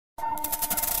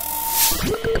So,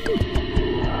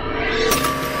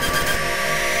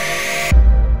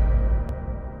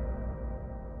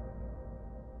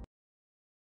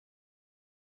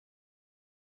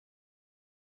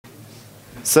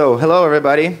 hello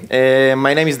everybody.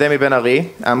 My name is Demi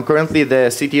Ben-Ari. I'm currently the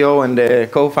CTO and the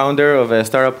co-founder of a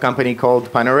startup company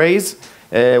called Panorays.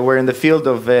 We're in the field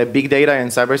of big data and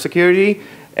cybersecurity.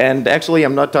 And actually,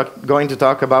 I'm not going to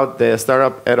talk about the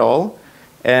startup at all.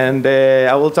 And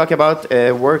I will talk about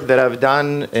work that I've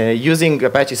done using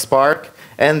Apache Spark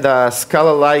and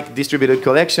Scala-like distributed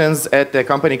collections at a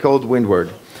company called Windward.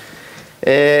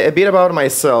 A bit about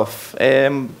myself.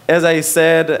 As I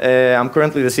said, I'm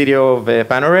currently the CTO of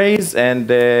Panorays,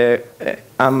 and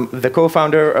I'm the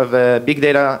co-founder of a big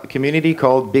data community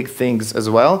called Big Things as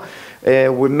well.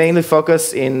 We mainly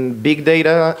focus in big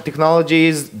data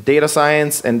technologies, data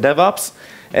science, and DevOps,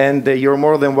 and you're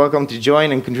more than welcome to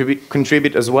join and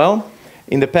contribute as well.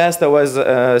 In the past, I was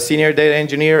a senior data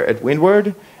engineer at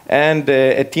Windward, and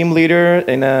a team leader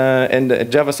and a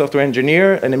Java software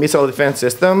engineer in a missile defense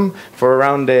system for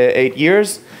around 8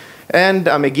 years. And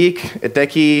I'm a geek, a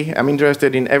techie. I'm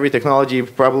interested in every technology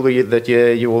probably that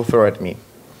you will throw at me.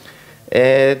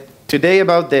 Today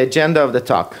about the agenda of the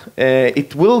talk.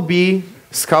 It will be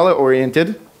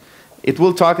Scala-oriented. It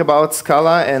will talk about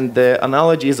Scala and the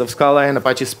analogies of Scala and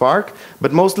Apache Spark,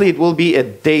 but mostly it will be a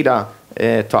data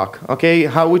talk, okay?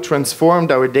 How we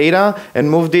transformed our data and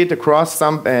moved it across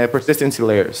some persistency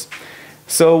layers.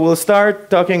 So we'll start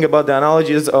talking about the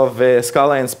analogies of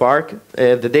Scala and Spark,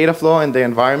 the data flow and the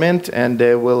environment, and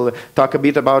we'll talk a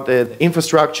bit about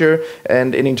infrastructure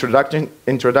and an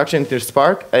introduction to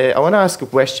Spark. I want to ask a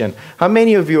question. How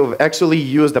many of you have actually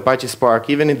used Apache Spark,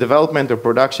 even in development or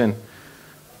production?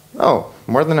 Oh,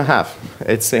 more than a half.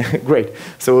 It's great.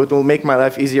 So it will make my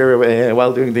life easier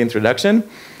while doing the introduction.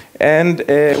 And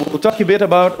we'll talk a bit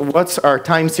about what's our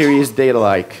time series data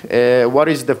like, what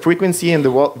is the frequency and the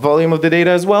volume of the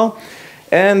data as well.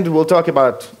 And we'll talk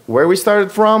about where we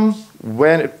started from,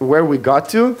 where we got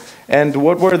to, and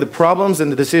what were the problems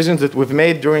and the decisions that we've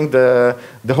made during the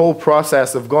whole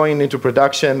process of going into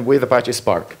production with Apache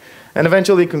Spark. And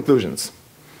eventually conclusions.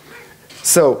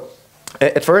 So,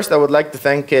 at first, I would like to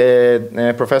thank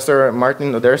Professor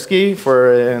Martin Odersky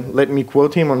for letting me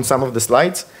quote him on some of the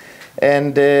slides.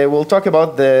 And we'll talk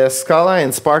about the Scala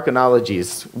and Spark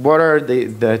analogies. What are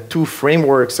the two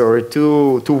frameworks or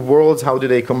two worlds? How do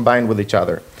they combine with each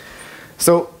other?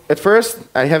 So at first,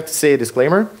 I have to say a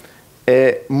disclaimer.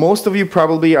 Most of you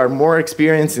probably are more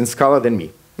experienced in Scala than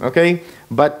me. Okay?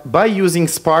 But by using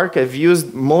Spark, I've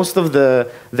used most of the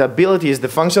abilities, the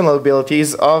functional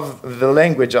abilities of the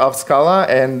language of Scala,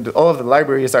 and all of the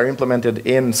libraries are implemented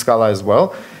in Scala as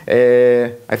well.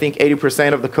 I think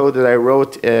 80% of the code that I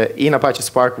wrote in Apache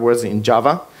Spark was in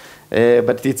Java,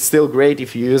 but it's still great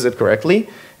if you use it correctly.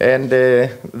 And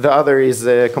the other is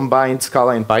combined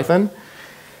Scala and Python.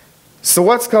 So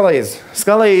what Scala is?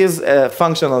 Scala is a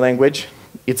functional language.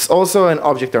 It's also an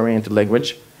object-oriented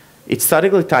language. It's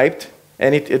statically typed,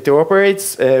 and it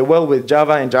operates well with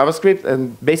Java and JavaScript,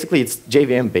 and basically it's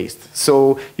JVM-based.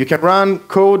 So you can run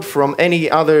code from any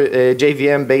other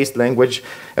JVM-based language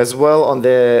as well on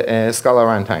the Scala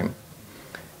runtime.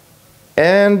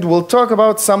 And we'll talk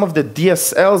about some of the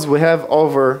DSLs we have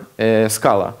over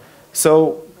Scala.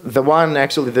 So the one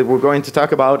actually that we're going to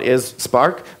talk about is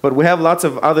Spark, but we have lots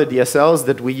of other DSLs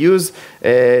that we use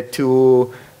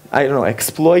to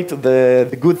exploit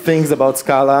the good things about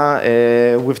Scala.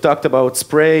 We've talked about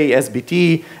Spray,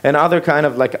 SBT, and other kind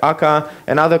of like Akka,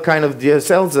 and other kind of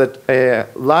DSLs that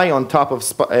lie on top of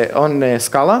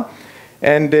Scala.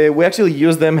 And we actually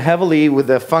use them heavily with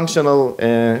the functional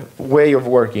way of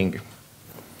working.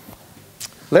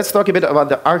 Let's talk a bit about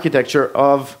the architecture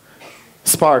of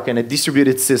Spark and a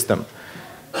distributed system.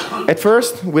 At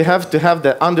first, we have to have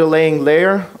the underlying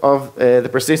layer of the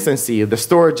persistency, the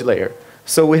storage layer.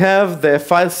 So we have the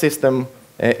file system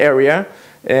area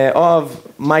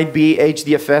might be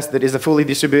HDFS, that is a fully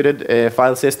distributed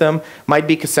file system, might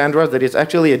be Cassandra, that is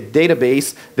actually a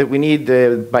database that we need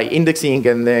by indexing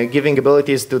and giving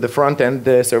abilities to the front-end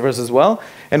servers as well.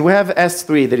 And we have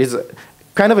S3, that is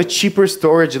kind of a cheaper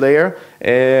storage layer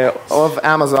of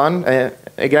Amazon.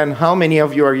 Again, how many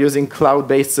of you are using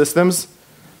cloud-based systems?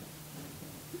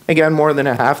 Again, more than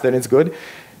a half, then it's good.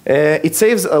 It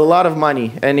saves a lot of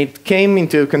money, and it came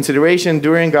into consideration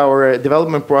during our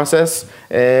development process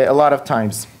a lot of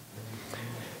times.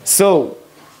 So,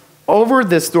 over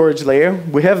the storage layer,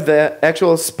 we have the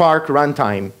actual Spark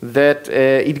runtime that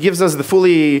it gives us the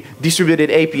fully distributed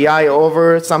API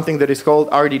over something that is called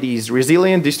RDDs,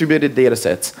 Resilient Distributed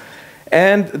Datasets.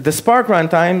 And the Spark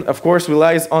runtime, of course,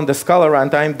 relies on the Scala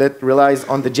runtime that relies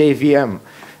on the JVM.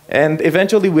 And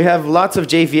eventually, we have lots of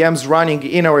JVMs running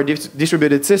in our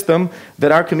distributed system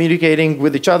that are communicating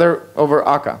with each other over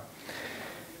Akka.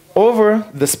 Over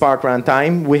the Spark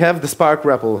runtime, we have the Spark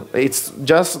REPL. It's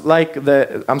just like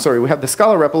we have the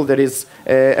Scala REPL that is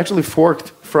actually forked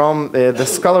from the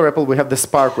Scala REPL. We have the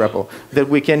Spark REPL that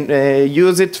we can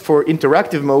use it for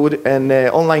interactive mode and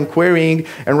online querying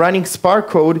and running Spark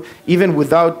code even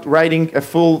without writing a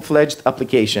full-fledged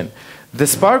application. The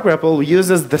Spark REPL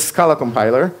uses the Scala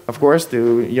compiler, of course,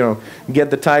 to get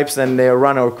the types and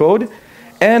run our code.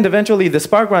 And eventually, the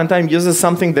Spark runtime uses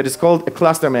something that is called a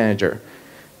cluster manager.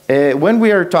 When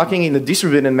we are talking in a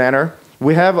distributed manner,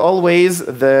 we have always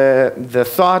the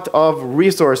thought of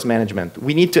resource management.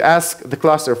 We need to ask the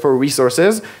cluster for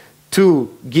resources to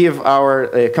give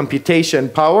our computation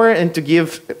power and to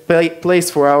give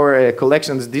place for our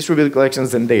collections, distributed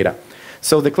collections and data.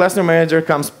 So the cluster manager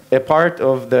comes a part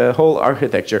of the whole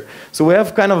architecture. So we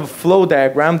have kind of a flow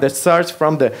diagram that starts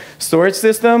from the storage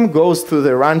system, goes to the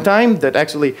runtime that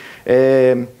actually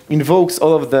invokes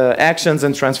all of the actions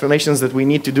and transformations that we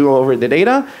need to do over the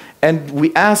data, and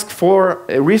we ask for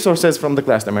resources from the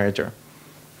cluster manager.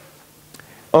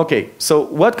 Okay, so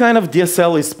what kind of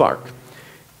DSL is Spark?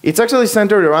 It's actually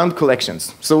centered around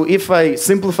collections. So if I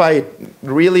simplify it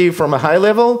really from a high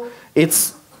level,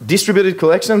 it's distributed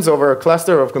collections over a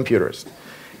cluster of computers.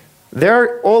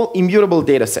 They're all immutable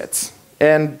data sets.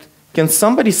 And can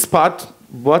somebody spot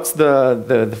what's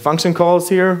the function calls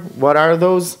here? What are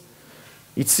those?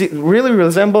 It really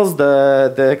resembles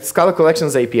the Scala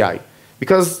Collections API,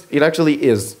 because it actually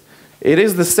is. It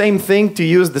is the same thing to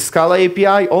use the Scala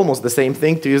API, almost the same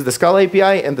thing to use the Scala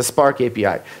API and the Spark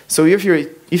API. So if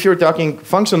you're talking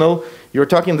functional, you're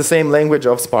talking the same language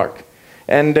of Spark.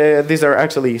 And these are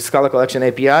actually Scala Collection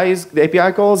APIs, the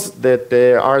API calls that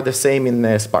are the same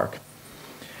in Spark.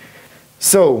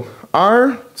 So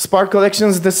are Spark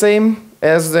collections the same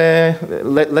as,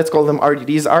 let's call them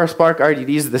RDDs, are Spark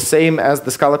RDDs the same as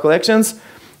the Scala collections?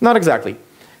 Not exactly.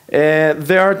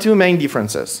 There are two main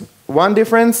differences. One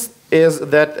difference is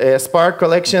that Spark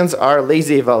collections are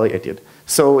lazy evaluated.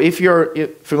 So if you're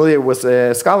familiar with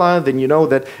Scala, then you know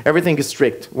that everything is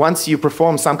strict. Once you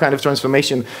perform some kind of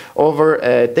transformation over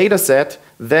a data set,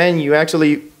 then you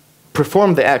actually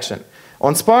perform the action.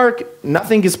 On Spark,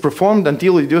 nothing is performed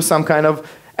until you do some kind of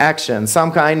action,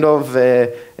 some kind of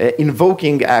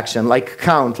invoking action, like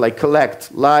count, like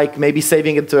collect, like maybe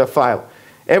saving it to a file.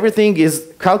 Everything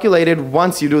is calculated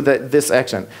once you do this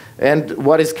action. And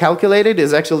what is calculated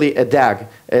is actually a DAG,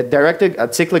 a directed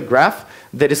acyclic graph,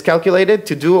 that is calculated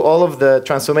to do all of the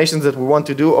transformations that we want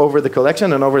to do over the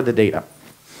collection and over the data.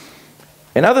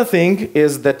 Another thing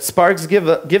is that Spark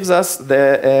gives us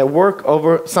the work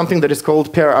over something that is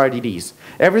called pair RDDs.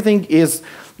 Everything is,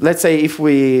 let's say if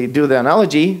we do the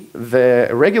analogy, the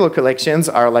regular collections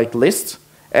are like lists,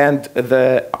 and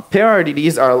the pair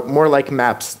RDDs are more like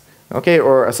maps, okay,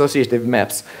 or associative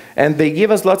maps. And they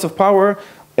give us lots of power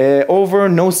over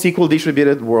NoSQL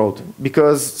distributed world,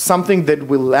 because something that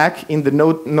we lack in the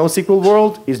NoSQL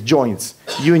world is joins,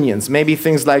 unions, maybe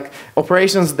things like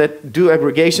operations that do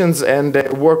aggregations and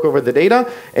work over the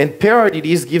data, and pair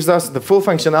RDDs gives us the full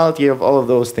functionality of all of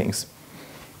those things.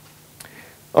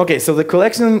 Okay, so the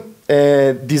collection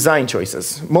design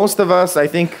choices. Most of us, I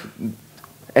think,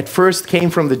 at first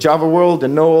came from the Java world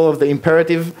and know all of the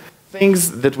imperative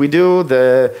things that we do,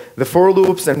 the for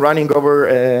loops and running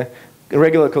over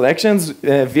regular collections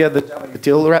via the Java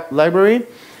util library,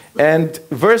 and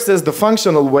versus the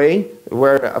functional way,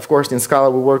 where of course in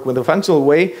Scala we work with the functional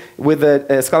way with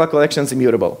the Scala Collections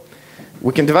immutable.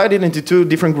 We can divide it into two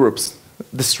different groups.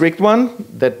 The strict one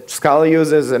that Scala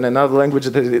uses in another language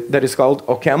that is called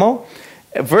OCaml,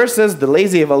 versus the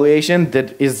lazy evaluation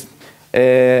that is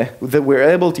that we're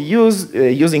able to use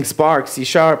using Spark, C#,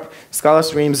 Scala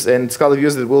streams, and Scala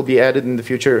views that will be added in the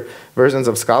future versions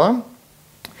of Scala.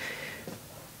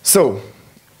 So,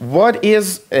 what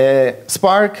is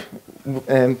Spark,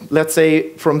 let's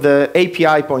say, from the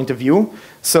API point of view?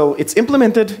 So, it's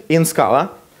implemented in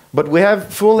Scala, but we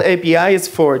have full APIs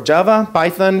for Java,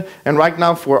 Python, and right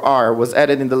now for R, was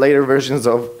added in the later versions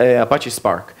of Apache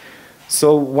Spark.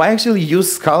 So, why actually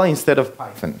use Scala instead of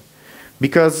Python?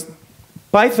 Because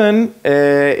Python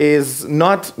is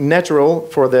not natural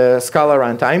for the Scala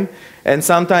runtime, and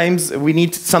sometimes we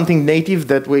need something native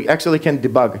that we actually can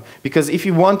debug. Because if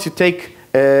you want to take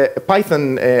a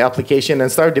Python application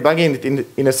and start debugging it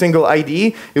in a single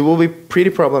IDE, it will be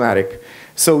pretty problematic.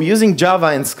 So using Java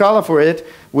and Scala for it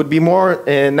would be more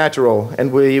natural,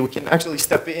 and we can actually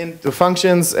step into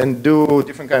functions and do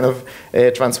different kind of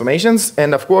transformations.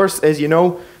 And of course, as you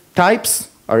know, types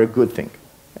are a good thing.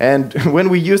 And when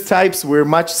we use types, we're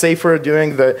much safer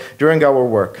during our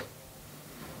work.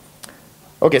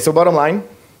 Okay, so bottom line,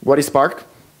 what is Spark?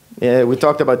 We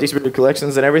talked about distributed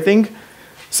collections and everything.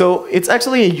 So it's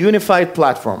actually a unified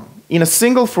platform. In a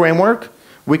single framework,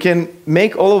 we can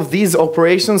make all of these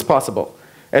operations possible.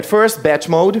 At first, batch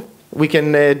mode. We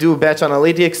can do batch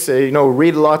analytics,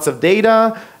 read lots of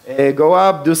data, go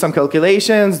up, do some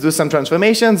calculations, do some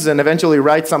transformations, and eventually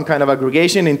write some kind of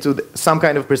aggregation into some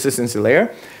kind of persistency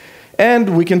layer.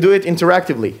 And we can do it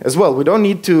interactively as well. We don't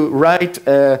need to write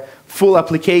a full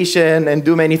application and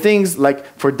do many things. Like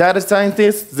for data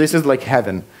scientists, this is like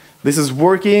heaven. This is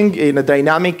working in a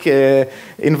dynamic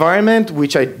environment,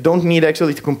 which I don't need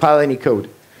actually to compile any code.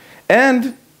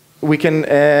 And we can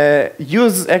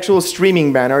use actual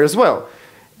streaming manner as well.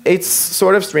 It's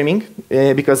sort of streaming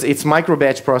because it's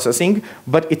micro-batch processing,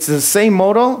 but it's the same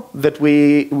model that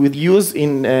we would use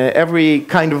in every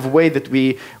kind of way that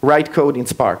we write code in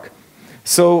Spark.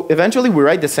 So eventually we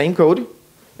write the same code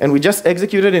and we just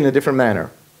execute it in a different manner.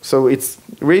 So it's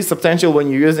really substantial when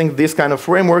you're using this kind of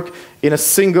framework in a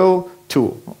single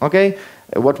tool, okay?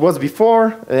 What was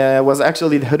before was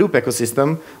actually the Hadoop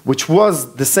ecosystem, which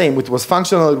was the same. It was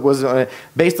functional. It was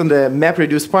based on the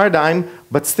MapReduce paradigm,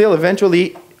 but still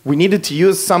eventually we needed to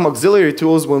use some auxiliary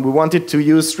tools when we wanted to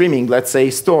use streaming, let's say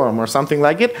Storm or something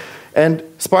like it. And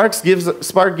Spark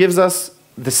gives us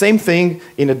the same thing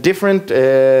in a different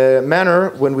manner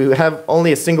when we have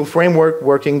only a single framework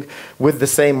working with the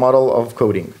same model of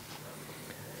coding.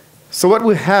 So what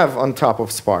we have on top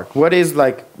of Spark? What is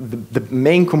like the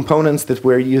main components that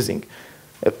we're using?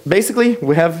 Basically,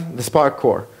 we have the Spark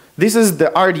core. This is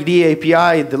the RDD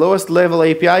API, the lowest level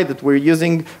API that we're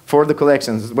using for the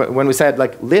collections. When we said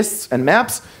like lists and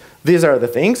maps, these are the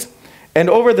things. And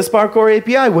over the Spark core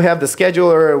API, we have the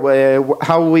scheduler,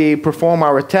 how we perform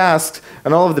our tasks,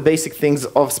 and all of the basic things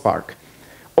of Spark.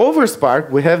 Over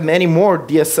Spark, we have many more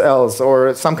DSLs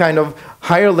or some kind of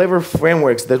higher level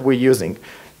frameworks that we're using.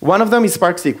 One of them is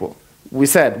Spark SQL. We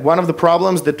said one of the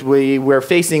problems that we were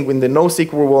facing in the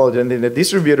NoSQL world and in the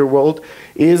distributed world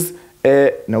is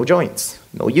no joins,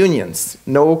 no unions,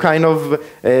 no kind of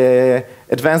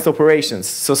advanced operations.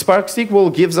 So Spark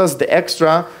SQL gives us the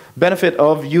extra benefit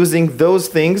of using those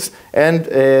things and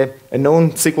a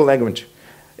known SQL language.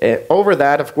 Over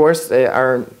that, of course,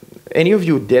 are any of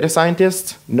you data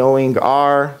scientists knowing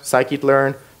R,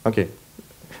 scikit-learn? Okay.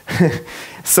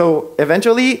 So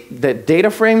eventually, the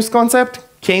data frames concept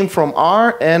came from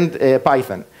R and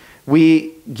Python.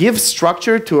 We give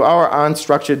structure to our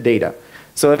unstructured data.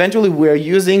 So eventually, we are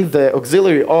using the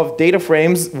auxiliary of data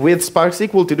frames with Spark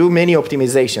SQL to do many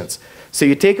optimizations. So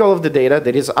you take all of the data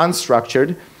that is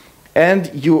unstructured,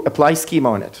 and you apply schema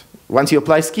on it. Once you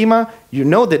apply schema, you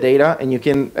know the data, and you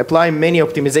can apply many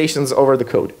optimizations over the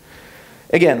code.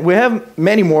 Again, we have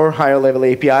many more higher level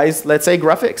APIs, let's say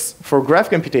graphics for graph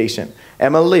computation,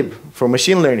 MLlib for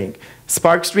machine learning,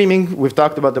 Spark streaming, we've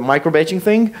talked about the micro-batching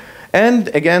thing, and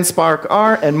again, Spark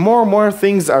R, and more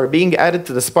things are being added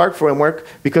to the Spark framework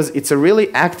because it's a really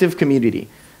active community.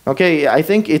 Okay, I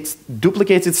think it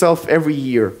duplicates itself every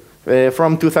year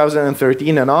from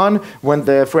 2013 and on when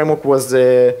the framework was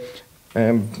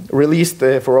released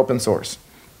for open source.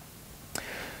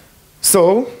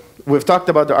 So, we've talked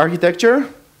about the architecture.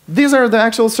 These are the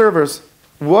actual servers.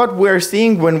 What we're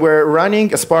seeing when we're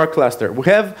running a Spark cluster. We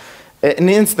have an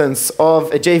instance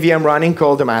of a JVM running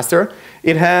called the master.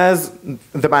 It has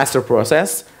the master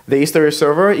process, the history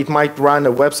server. It might run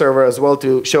a web server as well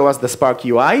to show us the Spark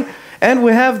UI. And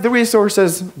we have the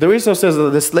resources. The resources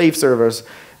are the slave servers,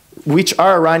 which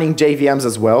are running JVMs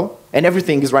as well. And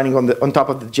everything is running on top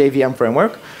of the JVM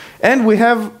framework. And we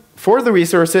have, for the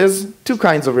resources, two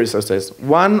kinds of resources.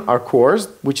 One are cores,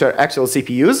 which are actual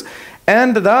CPUs,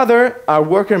 and the other are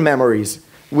worker memories,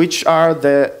 which are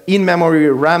the in-memory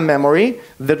RAM memory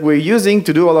that we're using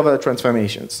to do all of our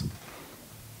transformations.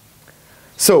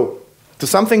 So, to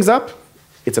sum things up,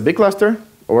 it's a big cluster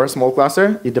or a small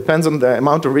cluster. It depends on the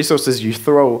amount of resources you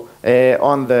throw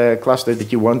on the cluster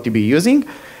that you want to be using.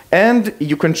 And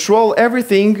you control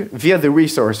everything via the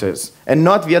resources, and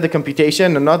not via the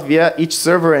computation, and not via each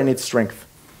server and its strength.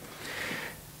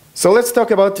 So let's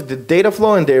talk about the data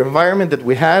flow and the environment that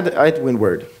we had at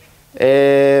Windward.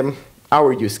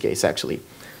 Our use case, actually.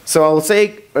 So I'll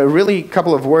say a really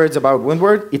couple of words about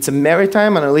Windward. It's a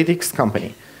maritime analytics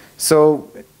company. So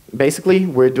basically,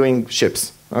 we're doing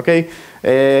ships. Okay,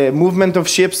 movement of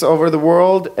ships over the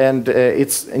world, and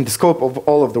it's in the scope of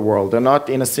all of the world, and not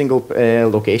in a single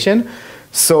location.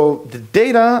 So the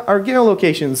data are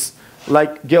geolocations,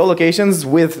 like geolocations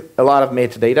with a lot of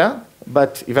metadata,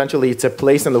 but eventually it's a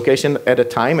place and location at a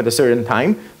time, at a certain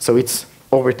time. So it's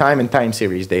over time and time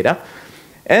series data.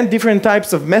 And different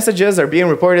types of messages are being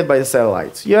reported by the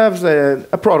satellites. You have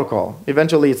a protocol.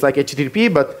 Eventually it's like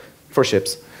HTTP, but for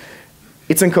ships.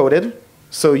 It's encoded,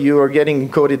 so you are getting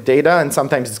encoded data, and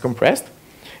sometimes it's compressed,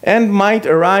 and might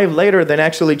arrive later than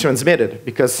actually transmitted,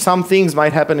 because some things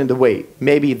might happen in the way.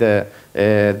 Maybe the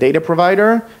data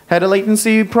provider had a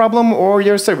latency problem, or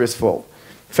your service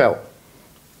fell.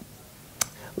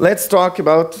 Let's talk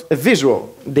about a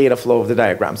visual data flow of the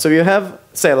diagram. So you have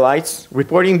satellites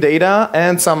reporting data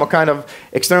and some kind of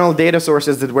external data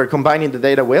sources that we're combining the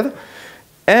data with.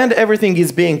 And everything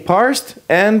is being parsed,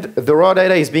 and the raw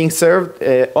data is being served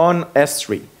on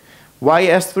S3. Why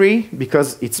S3?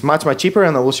 Because it's much, much cheaper,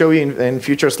 and I will show you in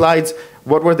future slides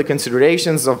what were the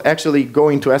considerations of actually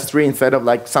going to S3 instead of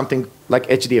like something like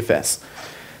HDFS.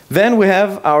 Then we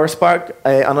have our Spark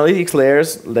analytics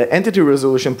layers, the entity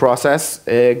resolution process,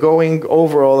 going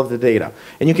over all of the data.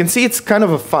 And you can see it's kind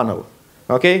of a funnel.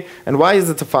 Okay, and why is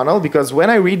it a funnel? Because when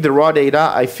I read the raw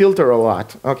data, I filter a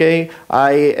lot. Okay,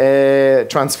 I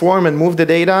transform and move the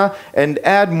data and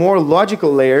add more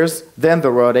logical layers than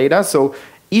the raw data. So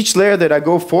each layer that I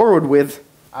go forward with,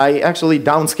 I actually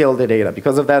downscale the data.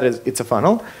 Because of that, it's a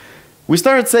funnel. We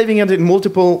started saving it in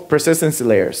multiple persistency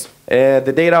layers.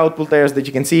 The data output layers that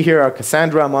you can see here are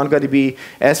Cassandra, MongoDB,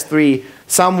 S3.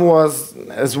 Some was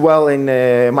as well in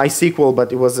MySQL,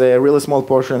 but it was a really small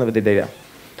portion of the data.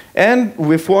 And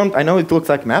we formed, I know it looks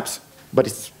like maps, but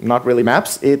it's not really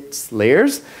maps, it's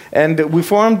layers. And we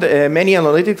formed many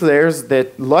analytic layers,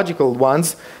 that logical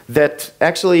ones, that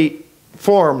actually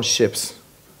form ships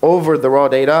over the raw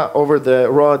data, over the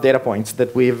raw data points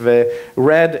that we've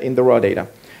read in the raw data.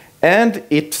 And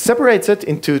it separates it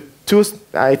into two,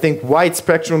 I think, wide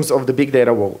spectrums of the big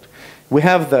data world. We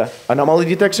have the anomaly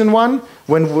detection one,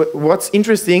 when what's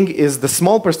interesting is the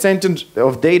small percentage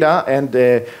of data and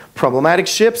problematic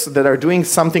ships that are doing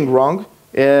something wrong.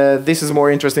 This is more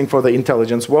interesting for the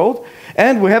intelligence world.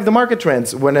 And we have the market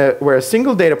trends, where a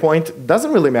single data point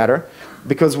doesn't really matter,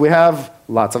 because we have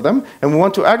lots of them, and we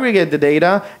want to aggregate the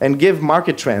data and give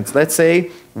market trends. Let's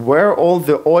say where all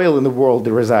the oil in the world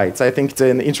resides. I think it's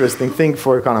an interesting thing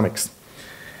for economics.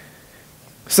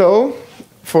 So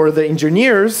for the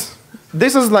engineers,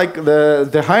 this is like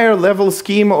the higher level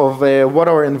scheme of what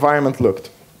our environment looked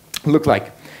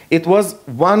like. It was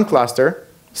one cluster,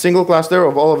 single cluster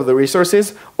of all of the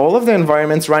resources, all of the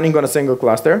environments running on a single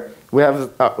cluster. We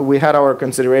had our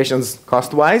considerations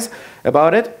cost-wise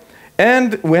about it.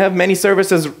 And we have many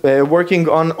services working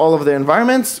on all of the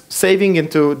environments, saving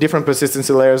into different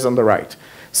persistency layers on the right.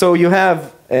 So you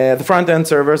have the front-end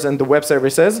servers and the web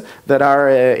services that are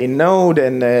in Node,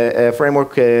 and a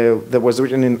framework that was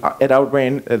written at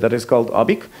Outbrain that is called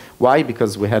Obic. Why?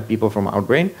 Because we had people from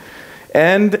Outbrain.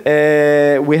 And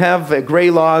we have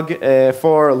Graylog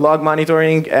for log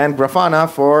monitoring, and Grafana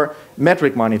for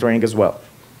metric monitoring as well.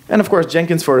 And of course,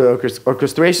 Jenkins for the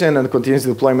orchestration and continuous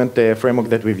deployment framework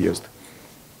that we've used.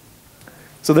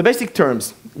 So the basic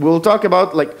terms. We'll talk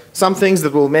about like some things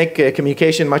that will make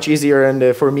communication much easier,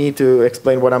 and for me to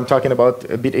explain what I'm talking about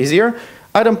a bit easier.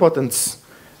 Idempotent.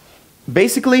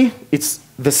 Basically, it's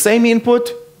the same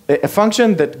input. A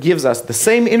function that gives us the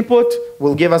same input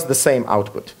will give us the same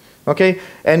output. Okay?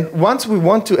 And once we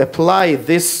want to apply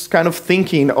this kind of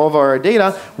thinking of our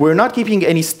data, we're not keeping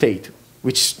any state,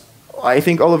 which I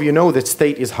think all of you know that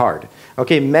state is hard.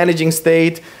 Okay, managing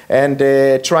state and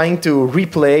trying to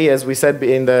replay, as we said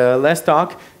in the last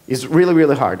talk, is really,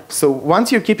 really hard. So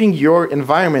once you're keeping your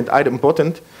environment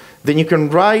idempotent, then you can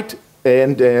write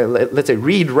and let's say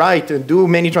read, write, and do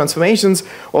many transformations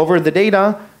over the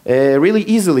data really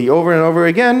easily over and over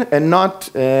again, and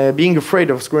not being afraid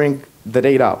of screwing the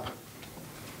data up.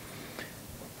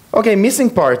 Okay, missing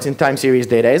parts in time series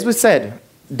data. As we said,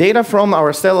 data from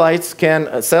our satellites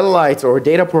satellites or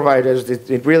data providers,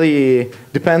 it really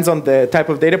depends on the type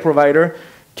of data provider,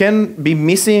 can be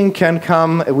missing, can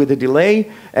come with a delay,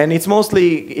 and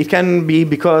it can be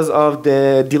because of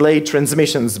the delayed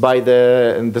transmissions by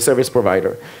the service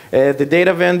provider. The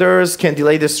data vendors can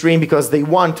delay the stream because they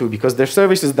want to, because their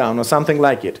service is down or something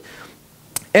like it.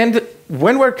 And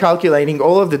when we're calculating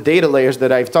all of the data layers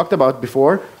that I've talked about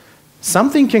before,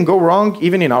 something can go wrong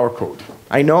even in our code.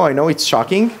 I know it's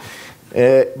shocking,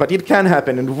 but it can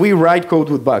happen, and we write code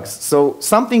with bugs. So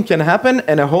something can happen,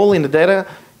 and a hole in the data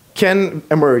can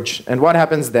emerge. And what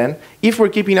happens then? If we're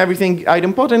keeping everything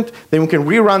idempotent, then we can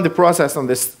rerun the process on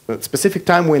this specific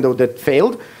time window that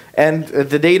failed, and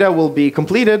the data will be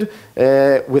completed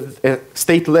with a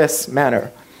stateless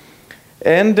manner.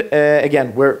 And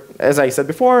again, as I said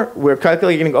before, we're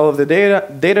calculating all of the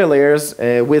data layers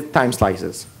with time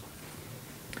slices.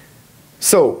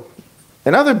 So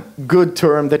another good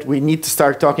term that we need to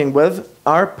start talking with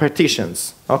are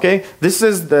partitions. Okay, this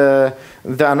is the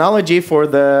analogy for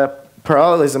the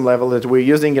parallelism level that we're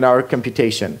using in our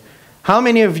computation. How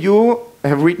many of you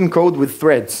have written code with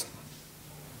threads?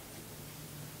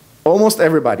 Almost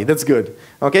everybody. That's good.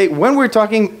 Okay, when we're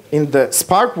talking in the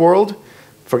Spark world,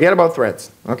 forget about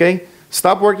threads. Okay,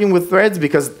 stop working with threads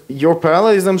because your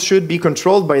parallelism should be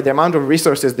controlled by the amount of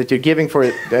resources that you're giving for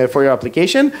your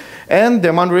application and the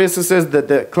amount of resources that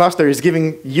the cluster is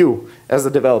giving you as a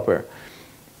developer.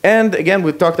 And again,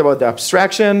 we talked about the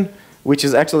abstraction, which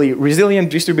is actually resilient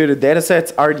distributed data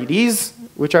sets, RDDs,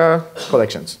 which are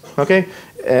collections. Okay,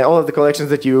 all of the collections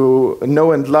that you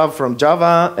know and love from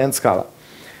Java and Scala.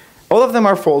 All of them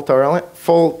are fault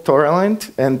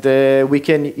tolerant, and we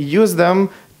can use them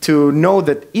to know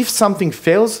that if something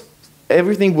fails,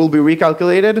 everything will be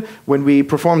recalculated when we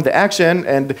perform the action,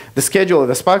 and the scheduler,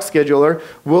 the Spark scheduler,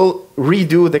 will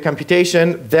redo the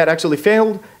computation that actually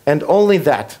failed, and only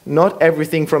that, not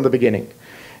everything from the beginning.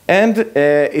 And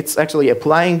it's actually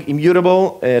applying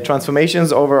immutable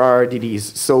transformations over our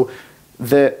RDDs. So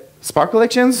the Spark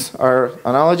collections are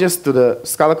analogous to the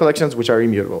Scala collections, which are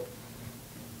immutable.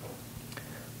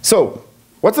 So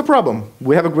what's the problem?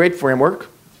 We have a great framework.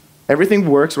 Everything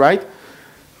works, right?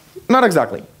 Not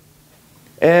exactly.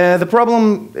 The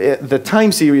problem, the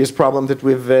time series problem that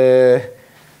we've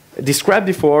described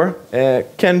before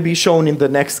can be shown in the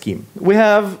next scheme. We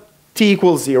have t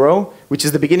equals 0, which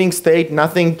is the beginning state,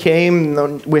 nothing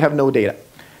came, we have no data.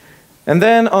 And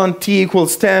then on t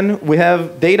equals 10, we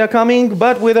have data coming,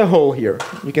 but with a hole here.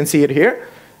 You can see it here.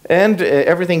 And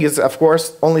everything is, of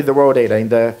course, only the raw data in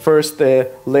the first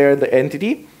layer, the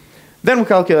entity. Then we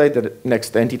calculate the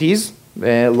next entities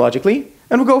logically,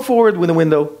 and we go forward with the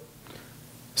window.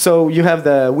 So you have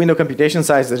the window computation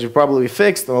size that you probably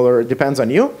fixed, or it depends on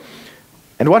you.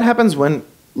 And what happens when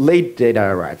late data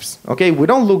arrives? Okay, we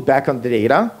don't look back on the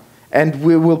data, and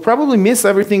we will probably miss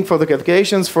everything for the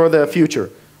calculations for the future,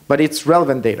 but it's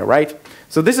relevant data, right?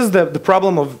 So this is the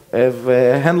problem of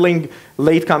handling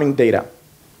late coming data.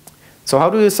 So how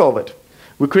do we solve it?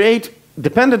 We create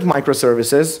dependent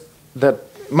microservices. That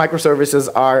microservices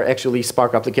are actually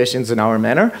Spark applications in our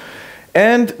manner.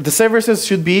 And the services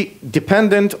should be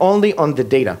dependent only on the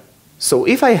data. So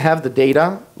if I have the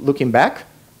data looking back,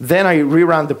 then I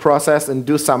rerun the process and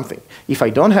do something. If I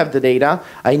don't have the data,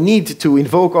 I need to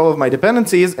invoke all of my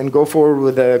dependencies and go forward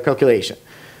with the calculation.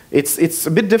 It's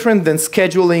a bit different than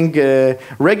scheduling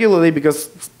regularly, because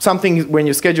something, when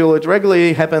you schedule it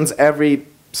regularly, happens every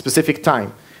specific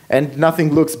time. And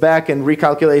nothing looks back and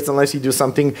recalculates unless you do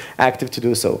something active to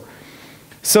do so.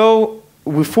 So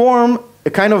we form a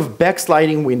kind of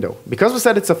backsliding window. Because we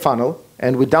said it's a funnel,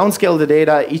 and we downscale the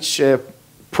data each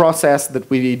process that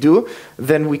we do,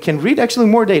 then we can read actually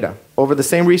more data over the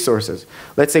same resources.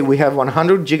 Let's say we have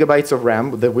 100 gigabytes of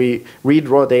RAM that we read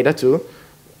raw data to.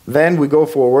 Then we go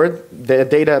forward. The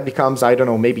data becomes, I don't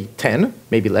know, maybe 10,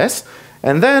 maybe less.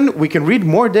 And then we can read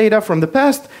more data from the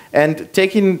past and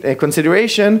take in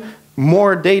consideration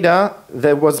more data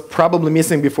that was probably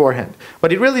missing beforehand.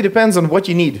 But it really depends on what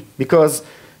you need, because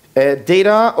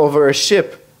data over a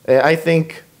ship, I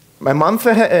think a month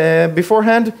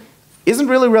beforehand, isn't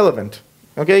really relevant.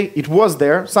 Okay, it was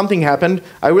there, something happened.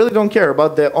 I really don't care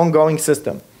about the ongoing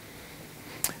system.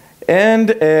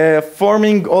 And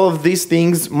forming all of these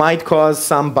things might cause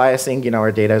some biasing in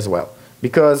our data as well,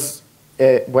 because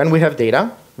when we have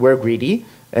data, we're greedy,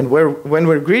 and when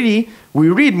we're greedy, we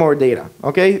read more data,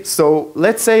 okay? So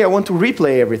let's say I want to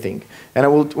replay everything, and I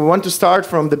want to start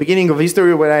from the beginning of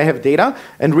history when I have data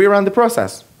and rerun the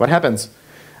process. What happens?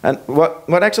 And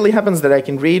what actually happens is that I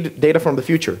can read data from the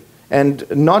future and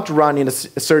not run in a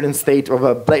certain state of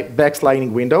a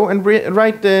backsliding window and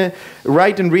write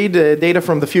and read data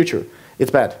from the future. It's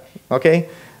bad, okay?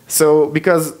 So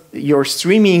because your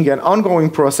streaming and ongoing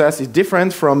process is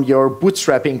different from your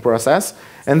bootstrapping process,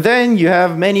 and then you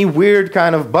have many weird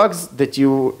kind of bugs that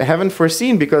you haven't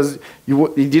foreseen because you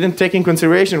didn't take in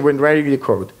consideration when writing the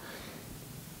code.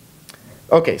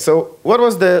 Okay, so what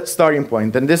was the starting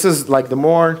point? And this is like the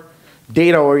more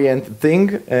data-oriented thing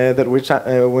that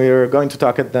we're going to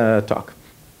talk at the talk.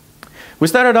 We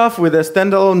started off with a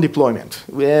standalone deployment.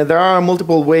 There are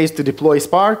multiple ways to deploy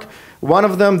Spark. One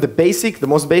of them, the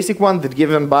most basic one, that's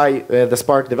given by the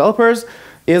Spark developers,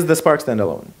 is the Spark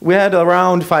standalone. We had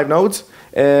around 5 nodes.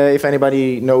 If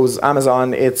anybody knows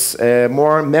Amazon, it's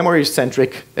more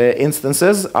memory-centric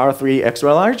instances, R3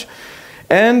 extra large.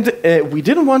 And we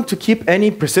didn't want to keep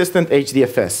any persistent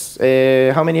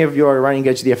HDFS. How many of you are running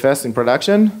HDFS in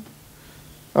production?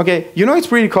 Okay, you know it's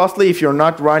pretty costly if you're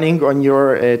not running on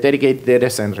your dedicated data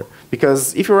center.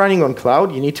 Because if you're running on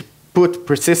cloud, you need to put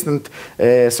persistent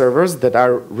servers that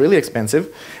are really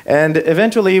expensive. And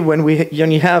eventually, when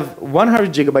you have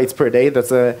 100 gigabytes per day,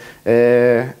 that's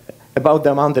about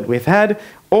the amount that we've had.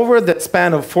 Over the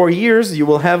span of 4 years, you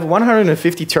will have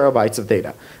 150 terabytes of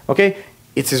data. Okay,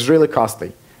 it is really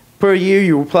costly. Per year,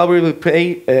 you will probably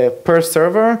pay per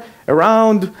server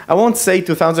around, I won't say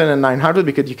 2,900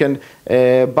 because you can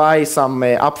buy some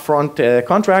upfront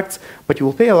contracts, but you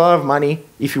will pay a lot of money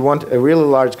if you want a really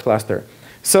large cluster.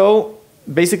 So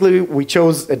basically, we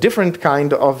chose a different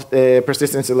kind of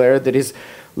persistency layer that is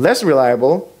less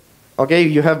reliable. Okay,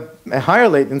 you have a higher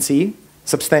latency,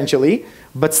 substantially,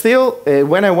 but still,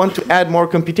 when I want to add more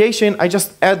computation, I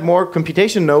just add more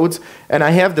computation nodes, and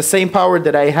I have the same power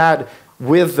that I had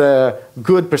with a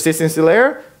good persistency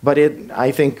layer, but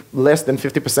I think less than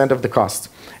 50% of the cost.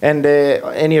 And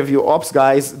any of you ops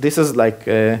guys, this is like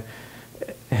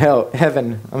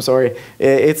heaven, I'm sorry.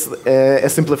 It's a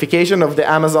simplification of the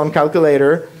Amazon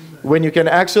calculator, when you can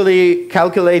actually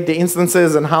calculate the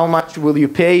instances and how much will you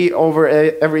pay over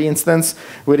every instance,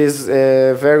 which is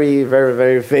very, very,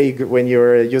 very vague when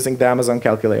you're using the Amazon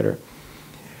calculator.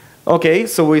 Okay,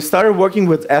 so we started working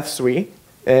with S3,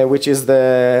 which is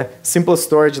the simplest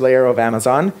storage layer of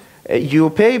Amazon.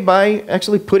 You pay by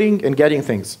actually putting and getting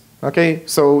things. Okay,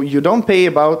 so you don't pay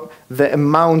about the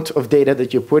amount of data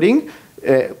that you're putting,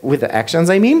 with the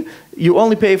actions, I mean. You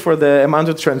only pay for the amount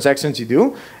of transactions you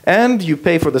do, and you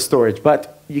pay for the storage.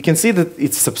 But you can see that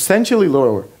it's substantially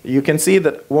lower. You can see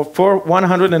that for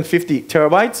 150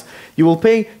 terabytes, you will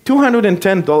pay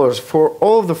 $210 for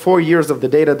all of the 4 years of the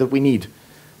data that we need.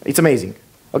 It's amazing.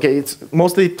 Okay, it's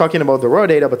mostly talking about the raw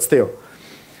data, but still.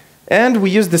 And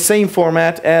we use the same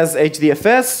format as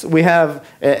HDFS. We have,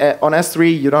 on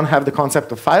S3, you don't have the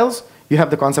concept of files. You have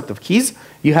the concept of keys.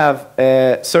 You have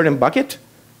a certain bucket,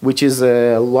 which is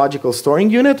a logical storing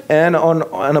unit. And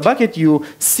on a bucket, you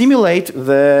simulate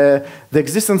the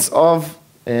existence of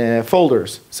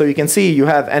folders. So you can see you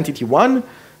have entity 1,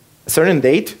 a certain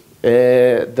date.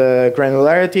 The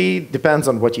granularity depends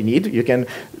on what you need.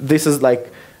 This is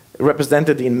like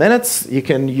represented in minutes. You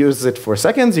can use it for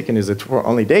seconds. You can use it for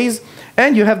only days.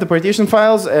 And you have the partition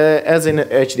files as in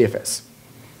HDFS.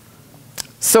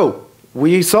 So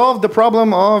we solved the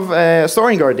problem of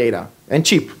storing our data, and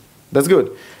cheap. That's good.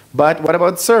 But what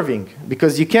about serving?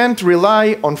 Because you can't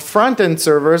rely on front-end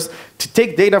servers to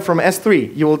take data from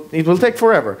S3. It will take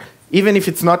forever. Even if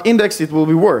it's not indexed, it will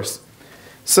be worse.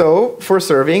 So for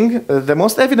serving, the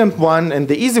most evident one and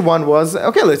the easy one was,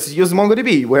 okay, let's use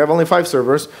MongoDB. We have only 5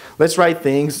 servers. Let's write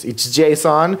things. It's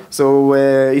JSON, so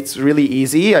it's really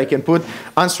easy. I can put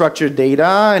unstructured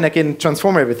data, and I can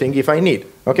transform everything if I need.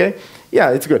 Okay?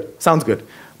 Yeah, it's good. Sounds good.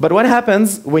 But what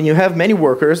happens when you have many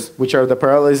workers, which are the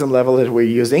parallelism level that we're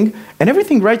using, and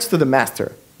everything writes to the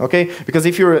master? Okay? Because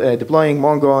if you're deploying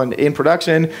Mongo in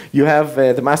production, you have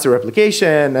the master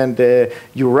replication, and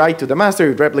you write to the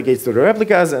master, it replicates to the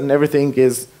replicas, and everything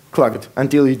is clogged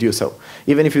until you do so.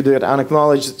 Even if you do it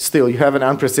unacknowledged, still you have an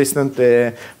unpersistent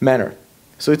manner.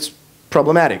 So it's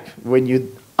problematic when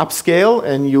you upscale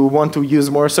and you want to use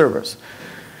more servers.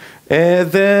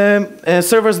 The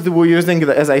servers that we're using,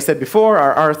 as I said before,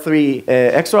 are R3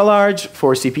 extra large,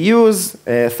 4 CPUs,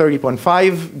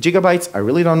 30.5 gigabytes. I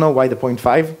really don't know why the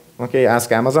 0.5. Okay,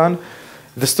 ask Amazon.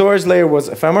 The storage layer was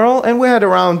ephemeral, and we had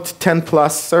around 10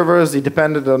 plus servers. It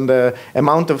depended on the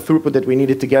amount of throughput that we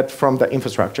needed to get from the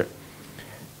infrastructure.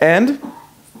 And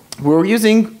we were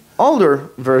using older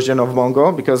version of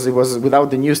Mongo because it was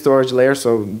without the new storage layer,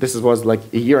 so this was like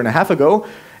a year and a half ago.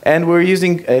 And we're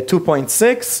using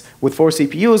 2.6 with 4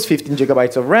 CPUs, 15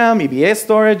 gigabytes of RAM, EBA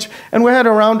storage, and we had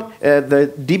around,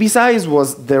 the DB size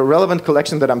was the relevant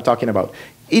collection that I'm talking about.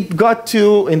 It got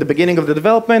to, in the beginning of the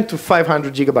development, to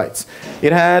 500 gigabytes.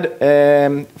 It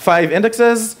had 5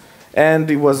 indexes, and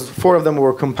 4 of them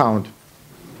were compound.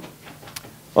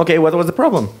 Okay, what was the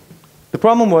problem? The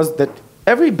problem was that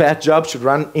every batch job should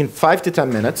run in 5 to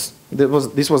 10 minutes.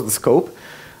 This was the scope.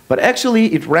 But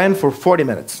actually, it ran for 40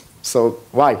 minutes. So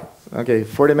why? Okay,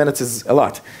 40 minutes is a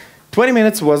lot. 20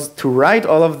 minutes was to write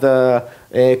all of the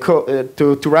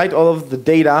to write all of the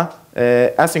data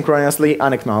asynchronously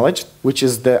unacknowledged, which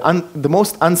is the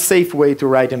most unsafe way to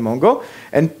write in Mongo,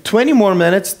 and 20 more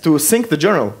minutes to sync the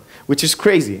journal, which is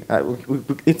crazy.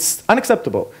 It's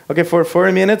unacceptable. Okay, for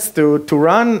 40 minutes to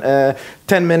run a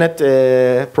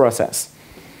 10-minute process.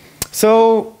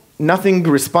 So nothing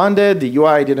responded. The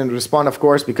UI didn't respond, of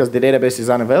course, because the database is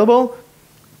unavailable.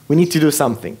 We need to do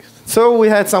something. So we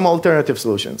had some alternative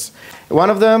solutions. One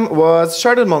of them was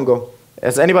sharded Mongo.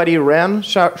 Has anybody ran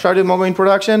sharded Mongo in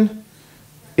production?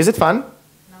 Is it fun?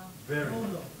 No.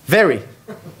 Very.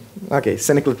 Okay,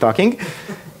 cynically talking.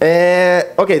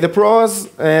 Okay, the pros,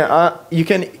 you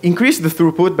can increase the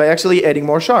throughput by actually adding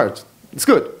more shards. It's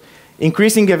good.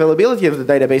 Increasing availability of the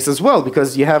database as well,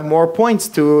 because you have more points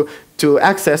to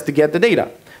access to get the data.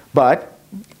 But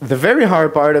the very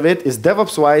hard part of it is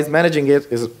DevOps-wise, managing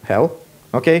it is hell.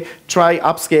 Okay, try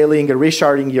upscaling and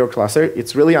resharding your cluster.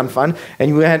 It's really unfun. And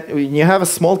when you have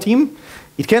a small team,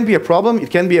 it can be a problem, it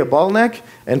can be a bottleneck,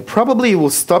 and probably it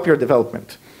will stop your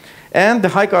development. And the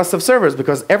high cost of servers,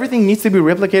 because everything needs to be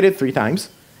replicated 3 times,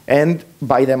 and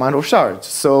by the amount of shards.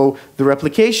 So the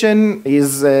replication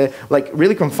is like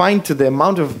really confined to the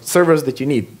amount of servers that you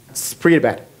need. It's pretty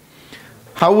bad.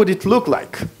 How would it look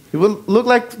like? It will look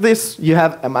like this. You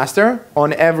have a master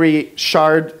on every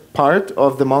shard part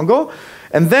of the Mongo,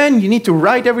 and then you need to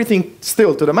write everything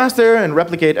still to the master and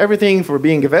replicate everything for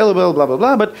being available, blah, blah,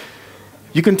 blah. But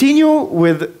you continue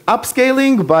with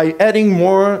upscaling by adding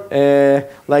more,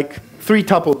 like 3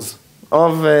 tuples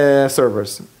of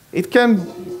servers. It can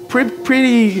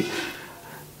pretty,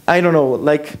 I don't know,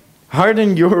 like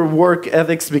harden your work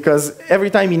ethics, because every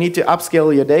time you need to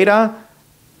upscale your data,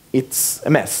 it's a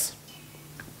mess.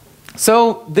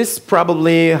 So this is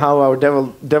probably how our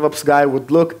DevOps guy would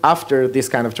look after this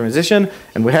kind of transition.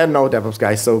 And we had no DevOps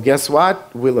guy, so guess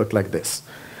what? We looked like this.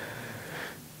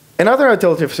 Another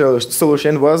alternative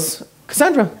solution was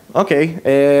Cassandra.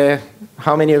 Okay,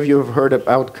 how many of you have heard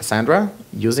about Cassandra?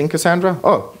 Using Cassandra?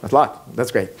 Oh, a lot.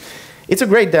 That's great. It's a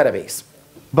great database.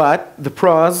 But the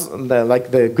pros,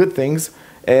 like the good things,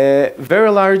 very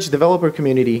large developer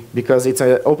community, because it's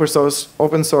an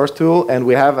open source tool, and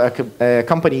we have a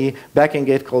company backing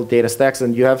it called DataStax,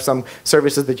 and you have some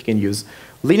services that you can use.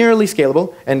 Linearly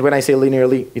scalable, and when I say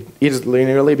linearly, it is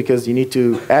linearly because you need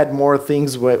to add more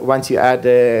things once you add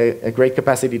a great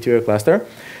capacity to your cluster.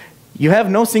 You have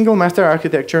no single master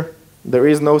architecture. There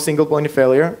is no single point of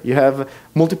failure. You have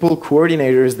multiple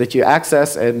coordinators that you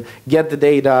access and get the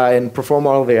data and perform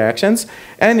all the actions.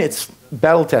 And it's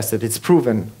battle tested, it's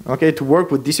proven, okay, to work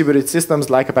with distributed systems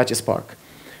like Apache Spark.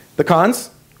 The cons,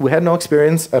 we had no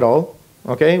experience at all,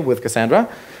 okay, with Cassandra.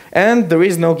 And there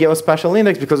is no geospatial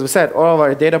index, because we said all of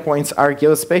our data points are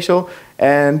geospatial,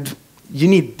 and you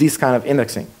need this kind of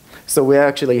indexing. So we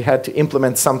actually had to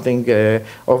implement something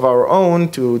of our own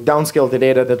to downscale the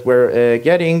data that we're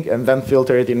getting, and then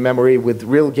filter it in memory with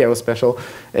real geospatial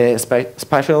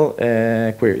spatial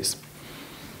queries.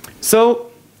 So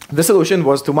the solution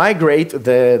was to migrate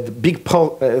the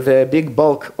big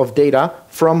bulk of data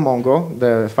from Mongo,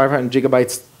 the 500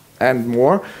 gigabytes and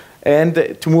more, and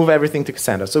to move everything to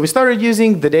Cassandra. So we started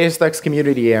using the DataStax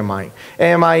community AMI.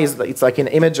 AMI it's like an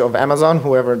image of Amazon,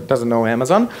 whoever doesn't know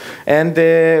Amazon. And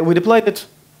we deployed it,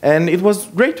 and it was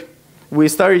great. We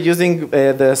started using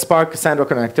the Spark Cassandra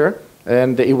connector,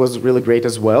 and it was really great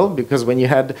as well, because when you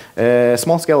had a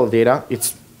small scale of data,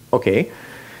 it's okay.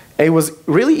 It was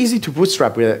really easy to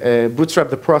bootstrap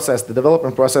the process, the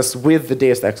development process, with the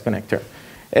DataStax connector.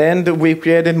 And we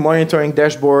created monitoring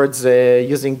dashboards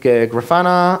using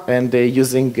Grafana and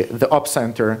using the Ops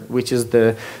Center, which is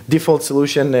the default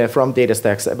solution from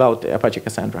DataStax about Apache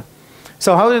Cassandra.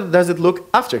 So how does it look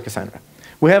after Cassandra?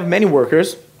 We have many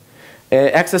workers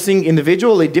accessing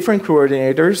individually different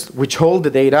coordinators which hold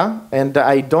the data, and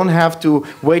I don't have to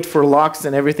wait for locks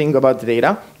and everything about the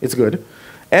data. It's good.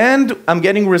 And I'm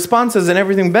getting responses and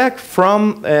everything back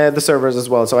from the servers as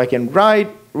well. So I can write,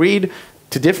 read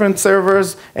to different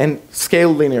servers and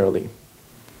scale linearly.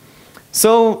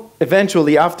 So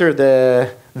eventually, after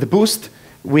the boost,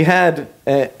 we had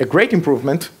a great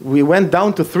improvement. We went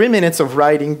down to 3 minutes of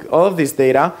writing all of this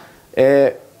data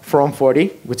from 40,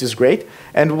 which is great.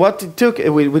 And what it took,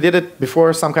 we did it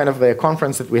before some kind of a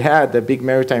conference that we had, the big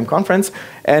maritime conference.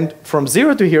 And from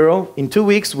 0 to hero, in 2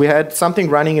 weeks, we had something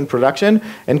running in production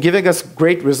and giving us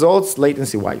great results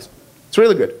latency-wise. It's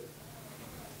really good.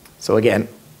 So again,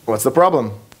 what's the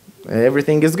problem?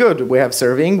 Everything is good. We have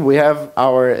serving. We have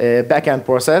our backend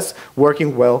process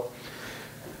working well.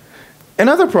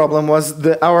 Another problem was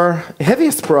our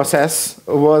heaviest process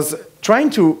was trying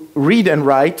to read and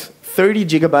write 30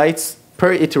 gigabytes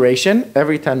per iteration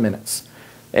every 10 minutes.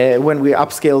 When we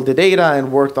upscaled the data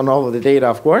and worked on all of the data,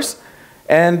 of course.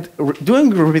 And doing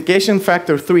replication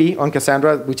factor 3 on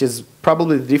Cassandra, which is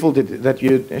probably the default that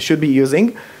you should be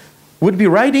using, would be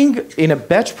writing in a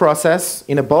batch process,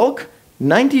 in a bulk,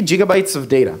 90 gigabytes of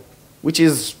data, which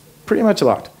is pretty much a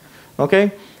lot.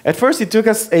 Okay? At first, it took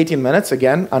us 18 minutes,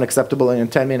 again, unacceptable in a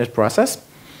 10-minute process.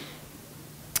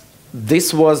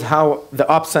 This was how the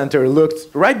Ops Center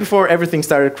looked right before everything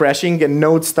started crashing and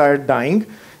nodes started dying.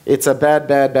 It's a bad,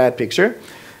 bad, bad picture.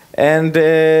 And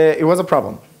it was a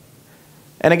problem.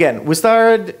 And again, we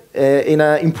started in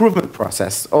an improvement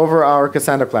process over our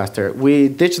Cassandra cluster. We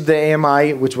ditched the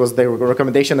AMI, which was the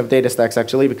recommendation of DataStax,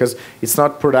 actually, because it's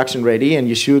not production ready, and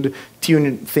you should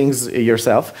tune things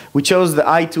yourself. We chose the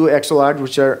i2 XLR,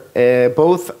 which are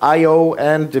both I/O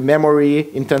and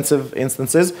memory-intensive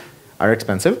instances. Are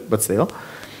expensive, but still.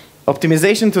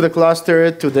 Optimization to the cluster,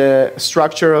 to the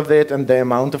structure of it, and the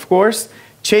amount, of course.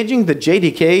 Changing the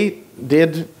JDK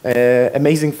did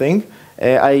amazing thing.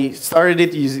 I started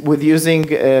it with using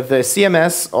the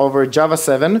CMS over Java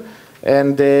 7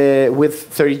 and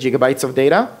with 30 gigabytes of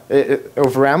data,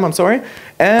 of RAM, I'm sorry.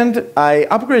 And I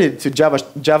upgraded to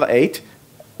Java 8,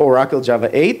 Oracle Java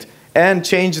 8, and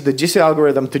changed the GC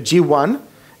algorithm to G1.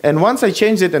 And once I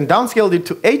changed it and downscaled it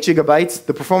to 8 gigabytes,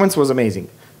 the performance was amazing.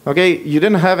 Okay, you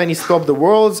didn't have any stop the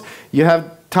worlds. You have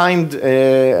timed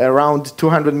around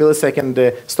 200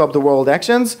 millisecond stop the world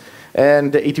actions.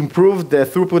 And it improved the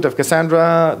throughput of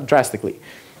Cassandra drastically.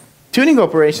 Tuning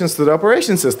operations to the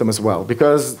operation system as well,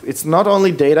 because it's not only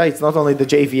data, it's not only the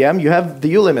JVM, you have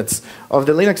the ulimits of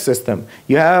the Linux system.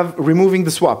 You have removing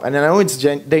the swap. And I know it's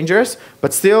dangerous,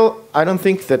 but still, I don't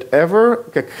think that ever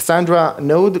a Cassandra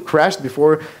node crashed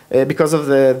before because of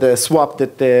the swap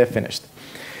that finished.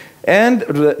 And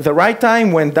the write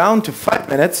time went down to 5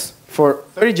 minutes for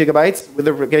 30 gigabytes with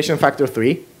the replication factor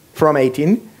 3 from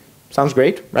 18. Sounds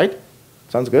great, right?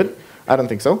 Sounds good. I don't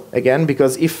think so. Again,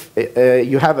 because if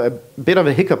you have a bit of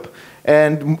a hiccup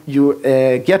and you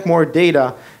get more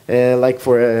data, like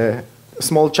for a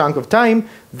small chunk of time,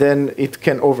 then it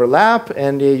can overlap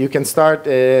and you can start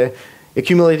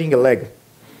accumulating a lag.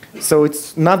 So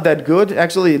it's not that good.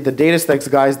 Actually, the DataStax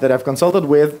guys that I've consulted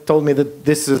with told me that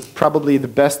this is probably the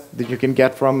best that you can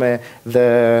get from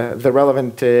the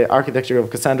relevant architecture of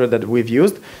Cassandra that we've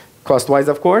used, cost-wise,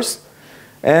 of course.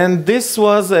 And this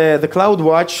was the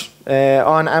CloudWatch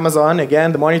on Amazon.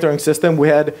 Again, the monitoring system. We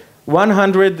had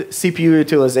 100 CPU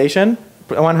utilization,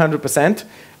 100%.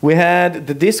 We had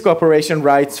the disk operation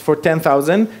writes for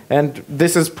 10,000. And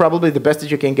this is probably the best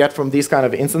that you can get from these kind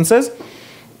of instances.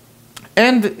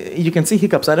 And you can see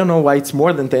hiccups. I don't know why it's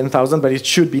more than 10,000, but it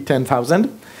should be 10,000.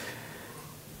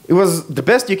 It was the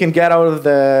best you can get out of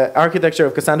the architecture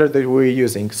of Cassandra that we were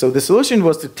using. So the solution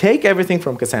was to take everything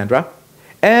from Cassandra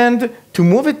and to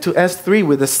move it to S3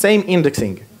 with the same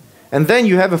indexing. And then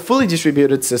you have a fully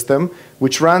distributed system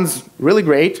which runs really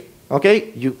great.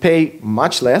 Okay, you pay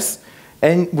much less.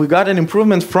 And we got an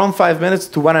improvement from 5 minutes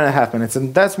to 1.5 minutes.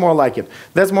 And that's more like it.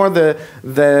 That's more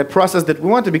the process that we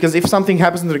wanted, because if something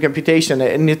happens in the computation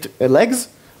and it lags,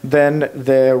 then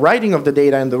the writing of the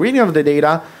data and the reading of the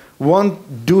data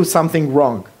won't do something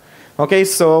wrong. Okay,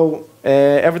 so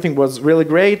everything was really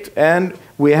great. And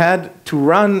we had to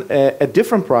run a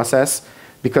different process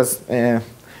because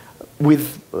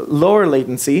with lower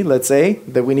latency, let's say,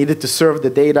 that we needed to serve the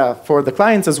data for the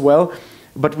clients as well.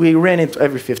 But we ran it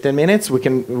every 15 minutes. We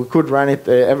could run it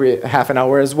every half an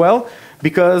hour as well,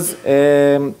 because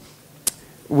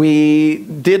we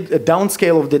did a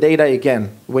downscale of the data again.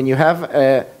 When you have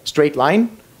a straight line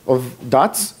of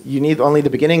dots, you need only the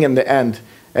beginning and the end.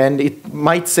 And it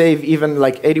might save even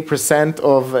like 80%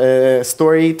 of a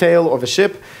story tale of a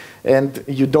ship, and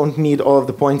you don't need all of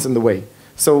the points in the way.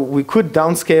 So we could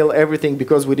downscale everything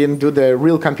because we didn't do the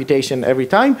real computation every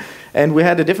time. And we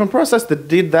had a different process that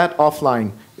did that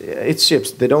offline. It's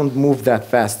ships. They don't move that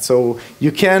fast. So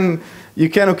you can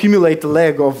accumulate a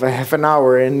lag of half an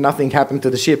hour and nothing happened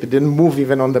to the ship. It didn't move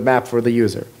even on the map for the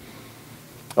user.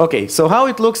 OK, so how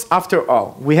it looks after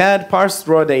all. We had parsed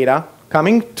raw data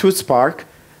coming to Spark,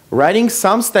 writing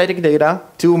some static data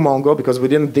to Mongo, because we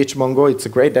didn't ditch Mongo. It's a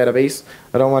great database.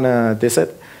 I don't want to diss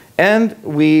it. And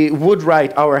we would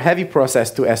write our heavy process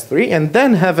to S3 and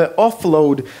then have an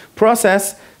offload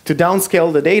process to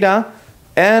downscale the data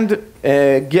and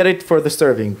get it for the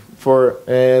serving, for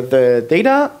the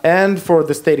data and for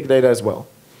the static data as well.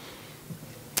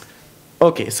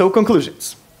 OK, so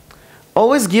conclusions.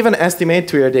 Always give an estimate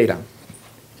to your data.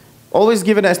 Always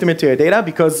give an estimate to your data,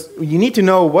 because you need to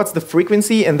know what's the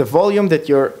frequency and the volume that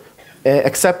you're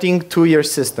accepting to your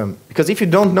system. Because if you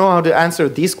don't know how to answer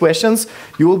these questions,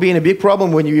 you will be in a big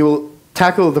problem when you will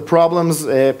tackle the problems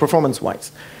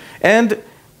performance-wise. And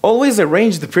always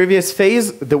arrange the previous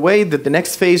phase the way that the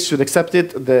next phase should accept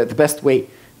it the best way.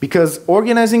 because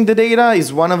organizing the data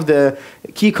is one of the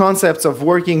key concepts of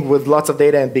working with lots of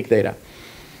data and big data.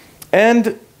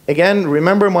 And again,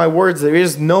 remember my words, there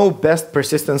is no best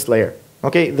persistence layer.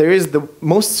 Okay, there is the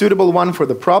most suitable one for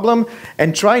the problem,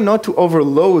 and try not to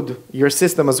overload your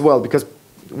system as well, because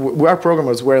we are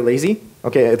programmers, we're lazy.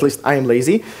 Okay, at least I am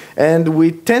lazy. And we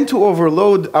tend to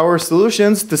overload our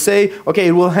solutions to say, okay,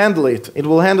 it will handle it. It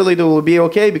will handle it, it will be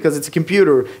okay because it's a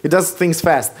computer. It does things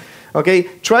fast. Okay,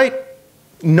 try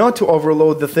not to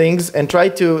overload the things and try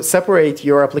to separate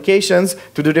your applications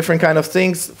to do different kind of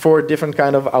things for different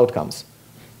kind of outcomes.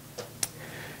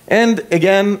 And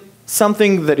again,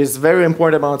 something that is very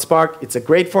important about Spark, it's a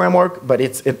great framework, but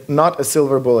it's not a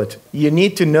silver bullet. You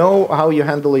need to know how you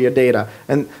handle your data.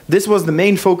 And this was the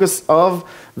main focus of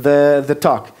the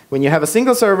talk. When you have a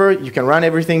single server, you can run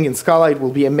everything in Scala, it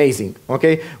will be amazing.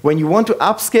 Okay? When you want to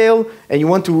upscale and you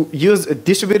want to use a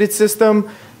distributed system,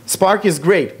 Spark is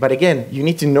great, but again, you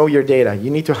need to know your data. You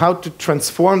need to how to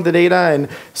transform the data and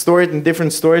store it in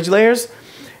different storage layers.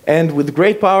 And with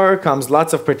great power comes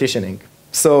lots of partitioning.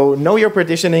 So know your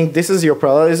partitioning, this is your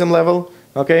parallelism level,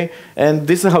 okay? And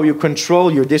this is how you control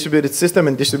your distributed system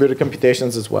and distributed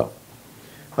computations as well.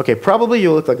 Okay, probably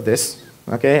you look like this,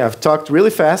 okay? I've talked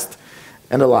really fast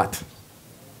and a lot.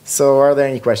 So are there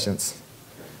any questions?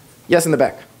 Yes, in the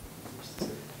back.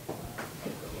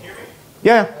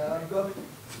 Yeah.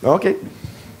 Okay.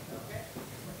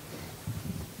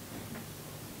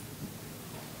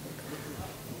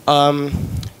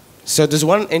 So there's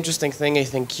one interesting thing I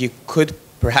think you could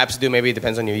perhaps do, maybe it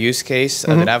depends on your use case,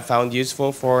 that I've found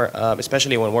useful for,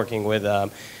 especially when working with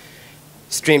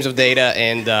streams of data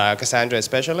and Cassandra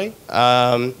especially,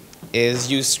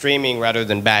 is use streaming rather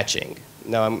than batching.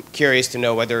 Now I'm curious to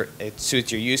know whether it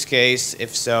suits your use case.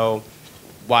 If so,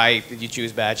 why did you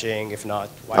choose batching? If not,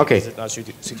 why does it not suit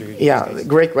your use case? Yeah,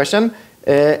 great question.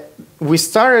 We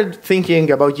started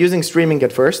thinking about using streaming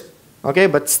at first, okay,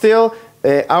 but still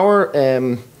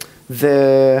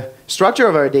the structure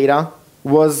of our data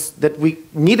was that we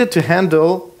needed to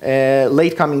handle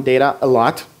late coming data a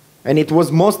lot, and it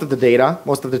was most of the data,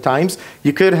 most of the times.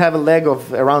 You could have a lag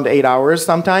of around 8 hours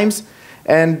sometimes,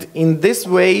 and in this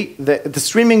way, the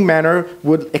streaming manner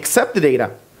would accept the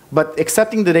data, but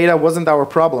accepting the data wasn't our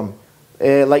problem.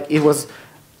 Like it was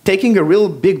taking a real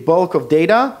big bulk of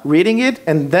data, reading it,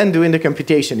 and then doing the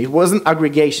computation. It wasn't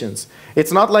aggregations.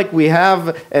 It's not like we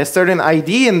have a certain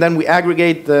ID and then we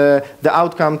aggregate the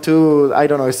outcome to, I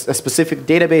don't know, a specific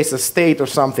database, a state or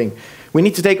something. We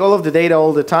need to take all of the data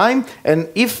all the time, and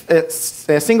if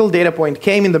a single data point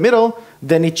came in the middle,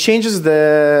 then it changes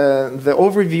the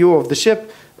overview of the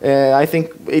ship. I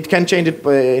think it can change it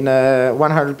in a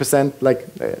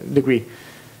 100% degree.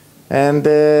 And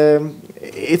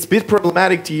it's a bit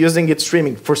problematic to using it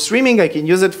streaming. For streaming, I can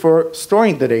use it for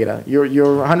storing the data. You're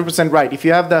 100% right. If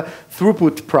you have the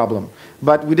throughput problem.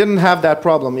 But we didn't have that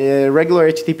problem.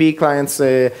 Regular HTTP clients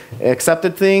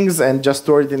accepted things and just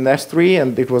stored it in S3,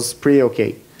 and it was pretty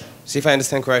okay. So if I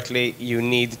understand correctly, you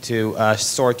need to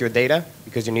sort your data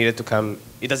because you need it to come.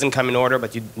 It doesn't come in order,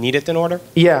 but you need it in order?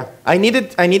 Yeah, I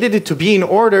needed it to be in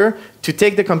order to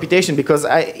take the computation because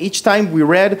each time we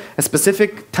read a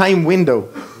specific time window.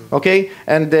 Okay,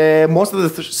 and most of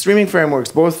the streaming frameworks,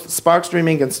 both Spark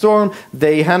Streaming and Storm,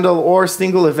 they handle or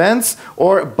single events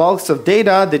or bulks of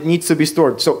data that needs to be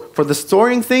stored. So for the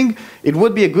storing thing, it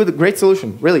would be a great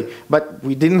solution, really. But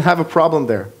we didn't have a problem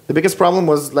there. The biggest problem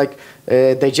was like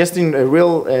digesting a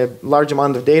real large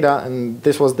amount of data, and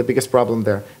this was the biggest problem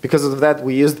there. Because of that,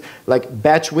 we used like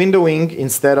batch windowing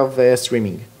instead of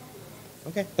streaming.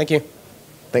 Okay, thank you.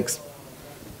 Thanks.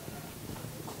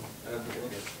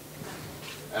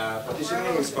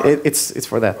 Partitioning in Spark. It's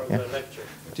for that. Yeah.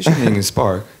 Partitioning in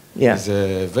Spark is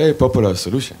a very popular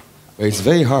solution, but it's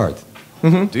very hard.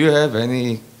 Do you have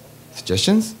any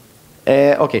suggestions?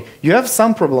 Okay, you have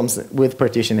some problems with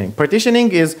partitioning.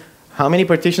 Partitioning is how many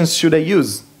partitions should I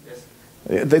use?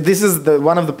 Yes. This is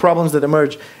one of the problems that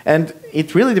emerge, and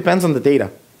it really depends on the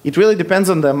data. It really depends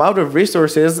on the amount of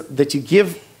resources that you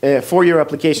give for your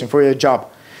application, for your job.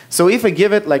 So if I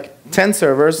give it like 10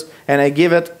 servers and I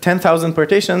give it 10,000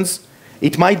 partitions,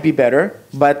 it might be better,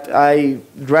 but I'd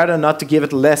rather not to give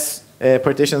it less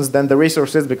partitions than the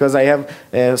resources because I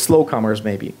have slow comers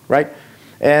maybe, right?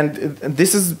 And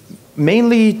this is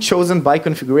mainly chosen by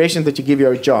configuration that you give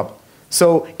your job.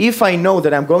 So if I know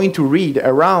that I'm going to read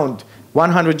around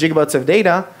 100 gigabytes of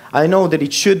data, I know that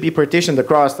it should be partitioned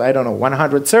across, I don't know,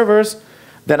 100 servers,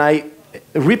 then I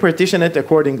repartition it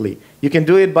accordingly. You can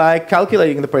do it by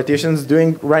calculating the partitions,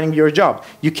 running your job.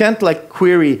 You can't like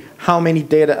query how much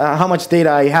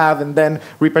data I have and then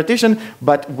repartition.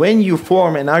 But when you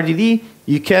form an RDD,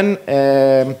 you can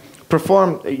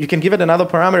you can give it another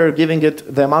parameter, giving it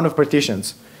the amount of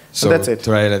partitions. So that's it.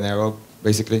 Trial and error,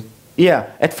 basically.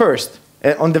 Yeah, at first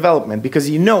on development, because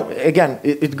again,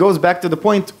 it goes back to the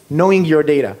point knowing your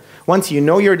data. Once you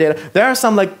know your data, there are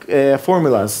some like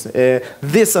formulas.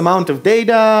 This amount of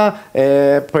data,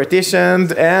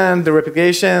 partitioned, and the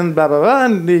replication, blah, blah, blah,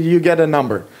 and you get a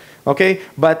number. Okay?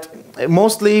 But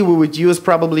mostly we would use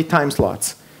probably time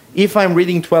slots. If I'm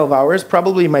reading 12 hours,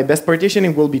 probably my best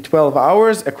partitioning will be 12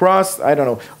 hours across, I don't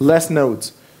know, less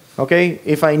nodes. Okay?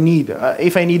 If I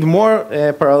need more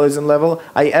parallelism level,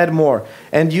 I add more.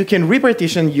 And you can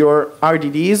repartition your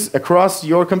RDDs across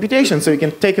your computation. So you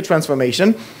can take a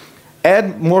transformation,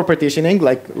 add more partitioning,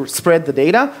 like spread the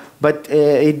data, but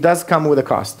it does come with a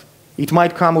cost. It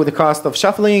might come with a cost of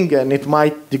shuffling, and it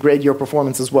might degrade your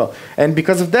performance as well. And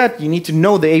because of that, you need to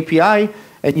know the API,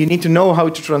 and you need to know how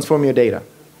to transform your data.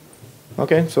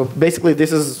 Okay, so basically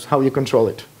this is how you control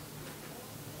it.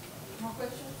 More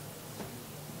questions?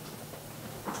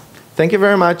 Thank you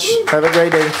very much. Have a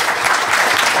great day.